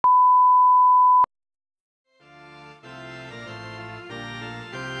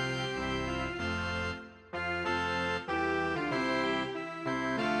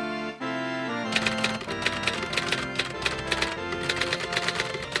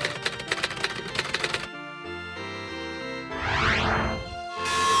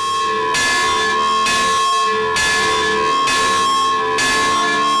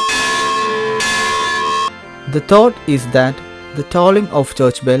The thought is that the tolling of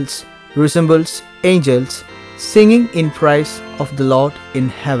church bells resembles angels singing in praise of the Lord in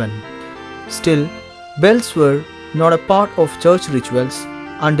heaven. Still, bells were not a part of church rituals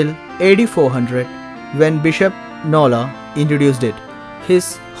until AD 400 when Bishop Nola introduced it.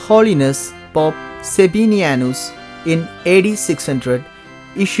 His Holiness Pope Sabinianus in AD 600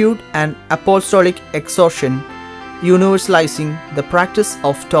 issued an apostolic exhortation universalizing the practice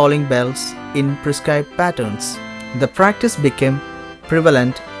of tolling bells in prescribed patterns. The practice became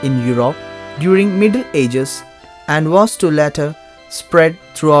prevalent in Europe during Middle Ages and was to later spread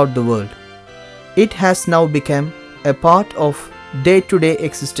throughout the world. It has now become a part of day-to-day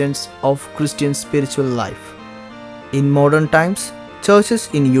existence of Christian spiritual life. In modern times, churches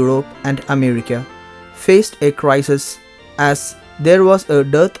in Europe and America faced a crisis as there was a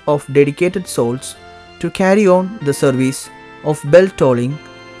dearth of dedicated souls to carry on the service of bell tolling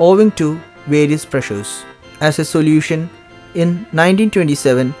owing to various pressures. As a solution, in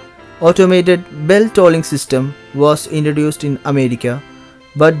 1927, automated bell tolling system was introduced in America,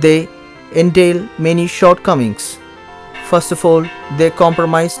 but they entail many shortcomings. First of all, they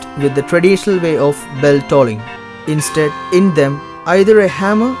compromised with the traditional way of bell tolling. Instead, in them, either a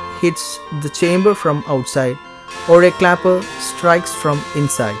hammer hits the chamber from outside or a clapper strikes from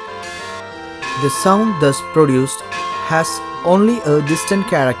inside. The sound thus produced has only a distant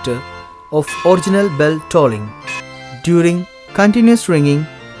character of original bell tolling. During continuous ringing,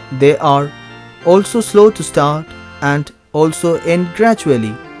 they are also slow to start and also end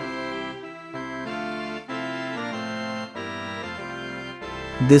gradually.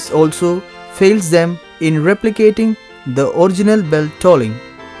 This also fails them in replicating the original bell tolling.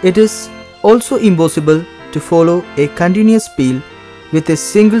 It is also impossible to follow a continuous peal with a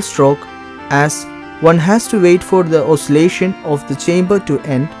single stroke, as one has to wait for the oscillation of the chamber to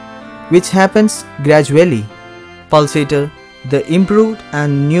end, which happens gradually. Pulsator, the improved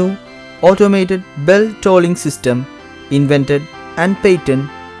and new automated bell tolling system invented and patented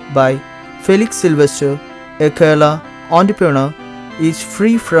by Felix Silvester, a Kerala entrepreneur, is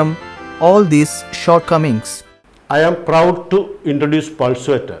free from all these shortcomings. I am proud to introduce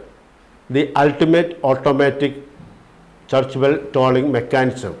PULSATOR, the ultimate automatic church bell tolling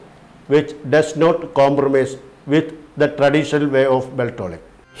mechanism, which does not compromise with the traditional way of bell tolling.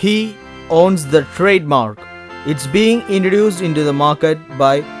 He owns the trademark. It's being introduced into the market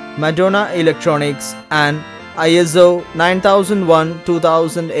by Madonna Electronics, an ISO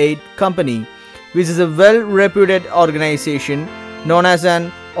 9001-2008 company, which is a well-reputed organization known as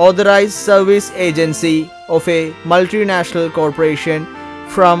an authorized service agency of a multinational corporation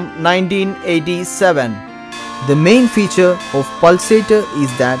from 1987. The main feature of PULSATOR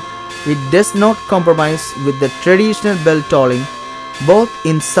is that it does not compromise with the traditional bell tolling, both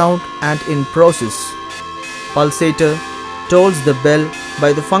in sound and in process. PULSATOR tolls the bell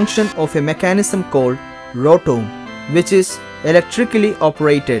by the function of a mechanism called rotome, which is electrically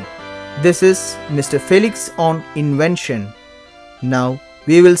operated. This is Mr. Felix's own invention. Now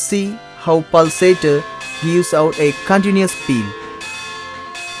we will see how PULSATOR gives out a continuous peal.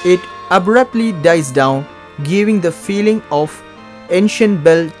 It abruptly dies down, giving the feeling of ancient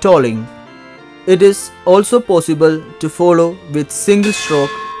bell tolling. It is also possible to follow with single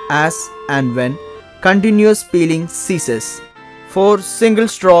stroke as and when continuous pealing ceases. For single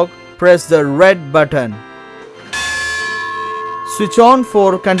stroke, press the red button. Switch on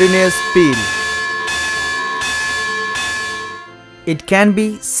for continuous peal. It can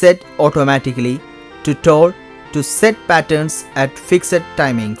be set automatically to toll to set patterns at fixed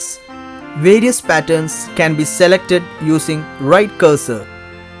timings. Various patterns can be selected using right cursor.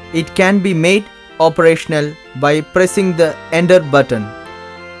 It can be made operational by pressing the enter button.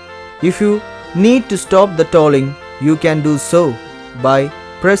 If you need to stop the tolling, you can do so by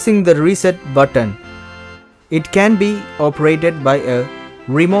pressing the reset button. It can be operated by a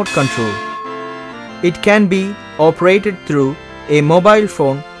remote control. It can be operated through a mobile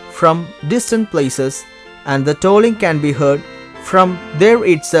phone from distant places, and the tolling can be heard from there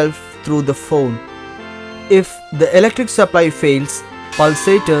itself through the phone. If the electric supply fails,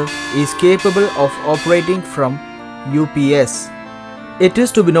 PULSATOR is capable of operating from UPS. It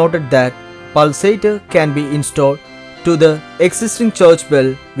is to be noted that PULSATOR can be installed to the existing church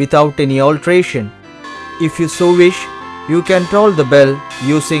bell without any alteration. If you so wish, you can toll the bell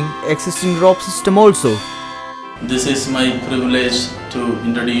using existing rope system also. This is my privilege to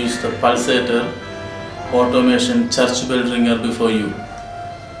introduce the PULSATOR automation church bell ringer before you.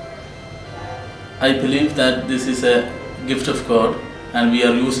 I believe that this is a gift of God and we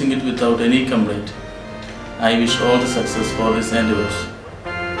are using it without any complaint. I wish all the success for this endeavors.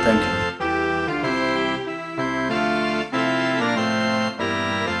 Thank you.